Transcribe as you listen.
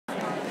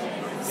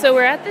So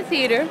we're at the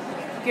theater,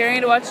 getting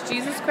to watch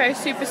Jesus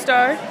Christ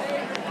Superstar.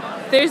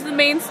 There's the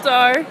main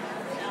star.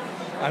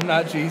 I'm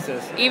not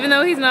Jesus. Even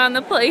though he's not in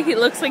the play, he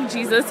looks like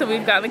Jesus, so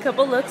we've gotten a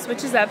couple looks,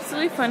 which is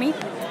absolutely funny.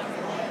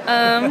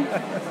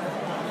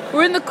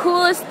 We're in the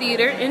coolest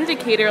theater in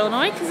Decatur,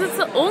 Illinois, because it's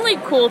the only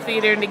cool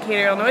theater in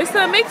Decatur, Illinois, so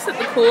that makes it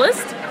the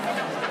coolest.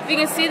 You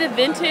can see the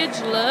vintage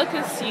look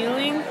of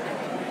ceiling.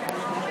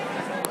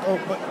 Oh,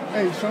 but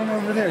hey, show him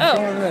over there. Oh.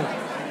 Show him over there.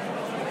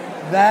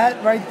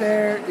 That right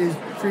there is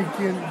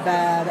freaking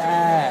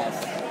badass.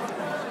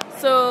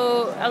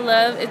 So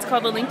it's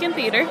called the Lincoln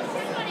Theater.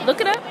 Look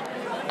it up.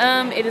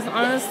 It is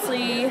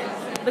honestly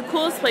the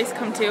coolest place to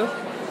come to.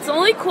 It's the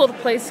only cool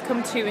place to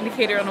come to in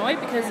Decatur, Illinois,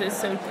 because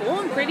it's so cool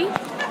and pretty.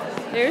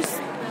 There's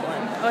the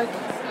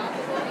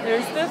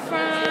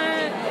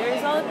front.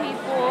 There's all the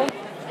people.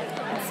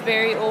 It's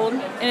very old,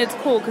 and it's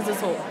cool because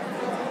it's old.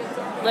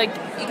 Like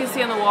you can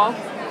see on the wall.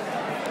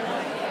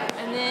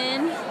 And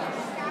then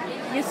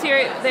you see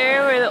right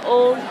there where the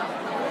old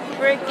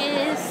brick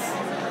is.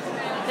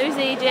 There's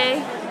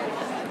AJ.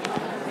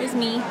 There's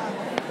me.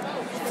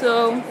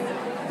 So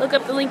look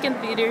up the Lincoln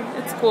Theater.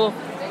 It's cool.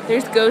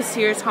 There's ghosts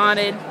here. It's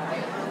haunted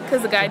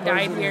because the guy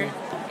died here.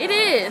 It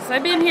is.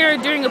 I've been here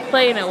during a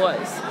play and it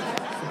was.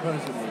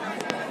 Supposedly.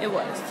 It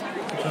was.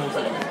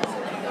 Supposedly.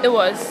 It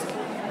was.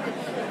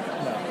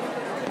 No.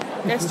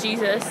 That's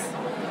Jesus.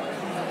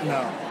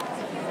 No.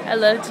 I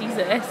love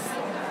Jesus.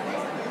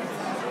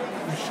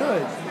 You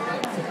should.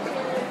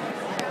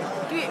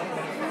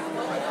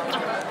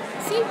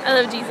 See? I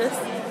love Jesus.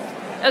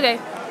 Okay.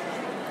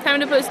 Time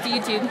to post to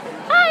YouTube.